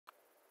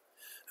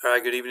All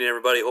right, good evening,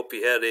 everybody. Hope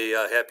you had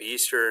a happy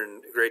Easter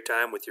and a great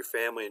time with your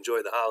family.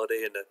 Enjoy the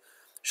holiday and a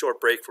short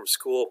break from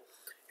school.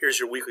 Here's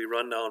your weekly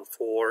rundown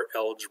for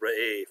Algebra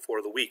A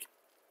for the week.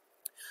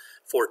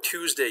 For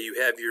Tuesday, you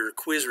have your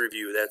quiz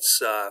review.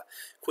 That's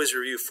quiz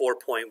review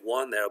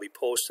 4.1. That'll be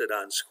posted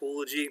on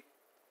Schoology.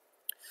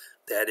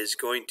 That is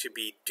going to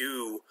be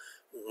due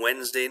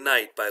Wednesday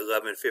night by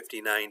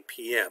 11:59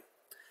 p.m.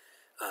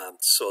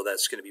 So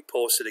that's going to be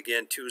posted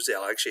again Tuesday.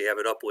 I'll actually have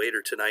it up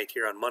later tonight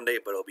here on Monday,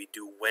 but it'll be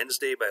due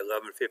Wednesday by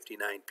 11:59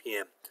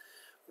 p.m.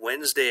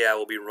 Wednesday, I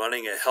will be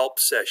running a help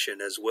session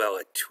as well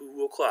at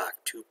 2 o'clock,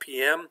 2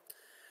 p.m.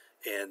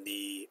 And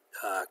the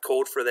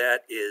code for that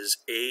is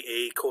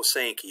AA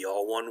Kosanke,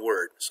 all one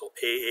word. So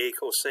AA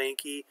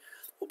Kosanke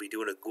will be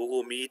doing a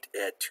Google Meet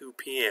at 2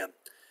 p.m.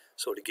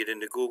 So to get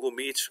into Google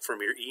Meets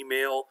from your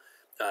email,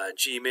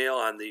 Gmail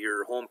on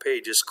your home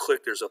page, just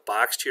click. There's a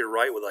box to your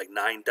right with like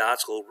 9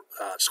 dots, a little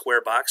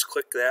square box.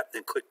 Click that,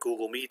 then click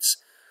Google Meets.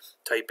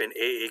 Type in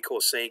AA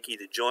Kosanke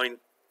to join,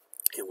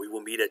 and we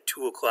will meet at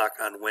 2 o'clock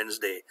on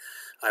Wednesday.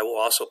 I will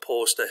also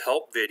post a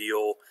help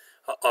video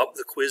of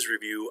the quiz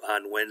review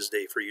on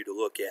Wednesday for you to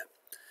look at.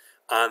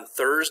 On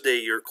Thursday,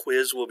 your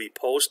quiz will be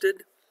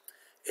posted,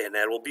 and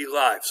that will be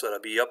live. So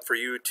that'll be up for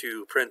you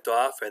to print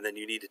off, and then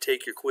you need to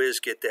take your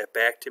quiz, get that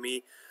back to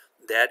me.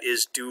 That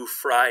is due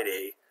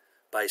Friday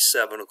by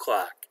 7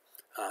 o'clock.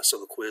 So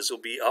the quiz will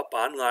be up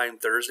online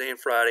Thursday and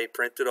Friday,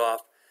 print it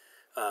off.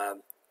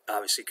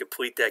 Obviously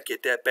complete that,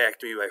 get that back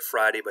to me by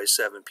Friday by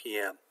 7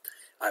 p.m.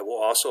 I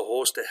will also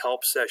host a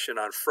help session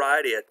on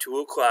Friday at 2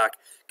 o'clock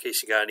in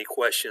case you got any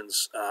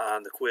questions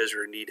on the quiz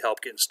or need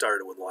help getting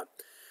started with one.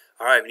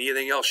 All right, if you need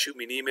anything else, shoot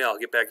me an email. I'll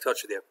get back in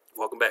touch with you.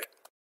 Welcome back.